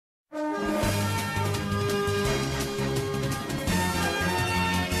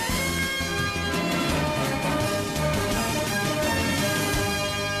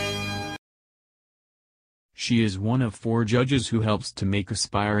She is one of 4 judges who helps to make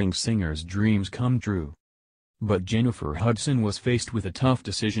aspiring singers' dreams come true. But Jennifer Hudson was faced with a tough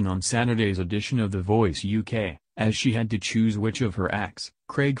decision on Saturday's edition of The Voice UK, as she had to choose which of her acts,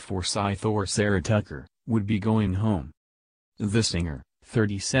 Craig Forsyth or Sarah Tucker, would be going home. The singer,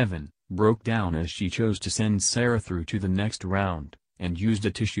 37, broke down as she chose to send Sarah through to the next round, and used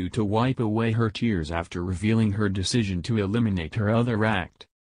a tissue to wipe away her tears after revealing her decision to eliminate her other act.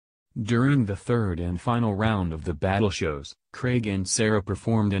 During the third and final round of the battle shows, Craig and Sarah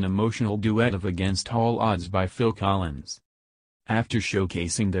performed an emotional duet of Against All Odds by Phil Collins. After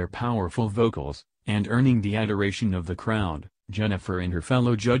showcasing their powerful vocals, and earning the adoration of the crowd, Jennifer and her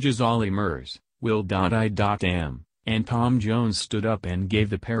fellow judges Ollie Murs, Will.I.Am, and Tom Jones stood up and gave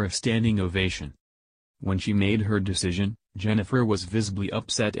the pair a standing ovation. When she made her decision, Jennifer was visibly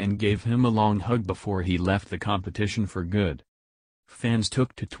upset and gave him a long hug before he left the competition for good. Fans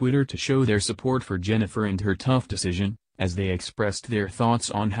took to Twitter to show their support for Jennifer and her tough decision, as they expressed their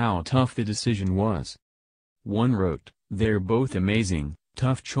thoughts on how tough the decision was. One wrote, "They're both amazing,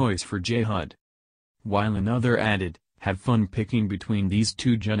 tough choice for J-Hud." While another added, "Have fun picking between these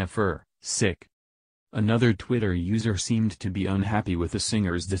two, Jennifer, sick." Another Twitter user seemed to be unhappy with the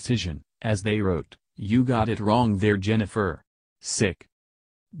singer's decision, as they wrote, "You got it wrong there, Jennifer, sick."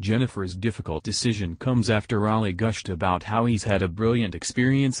 Jennifer's difficult decision comes after Ollie gushed about how he's had a brilliant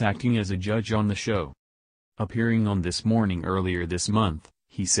experience acting as a judge on the show. Appearing on This Morning earlier this month,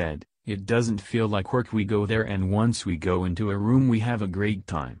 he said, "It doesn't feel like work. We go there and once we go into a room we have a great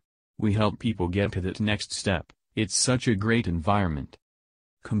time. We help people get to that next step. It's such a great environment."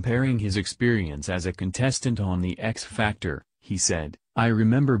 Comparing his experience as a contestant on The X Factor, he said, "I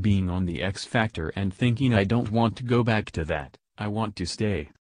remember being on The X Factor and thinking I don't want to go back to that, I want to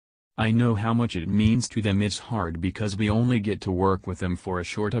stay. I know how much it means to them. It's hard because we only get to work with them for a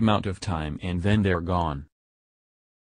short amount of time and then they're gone.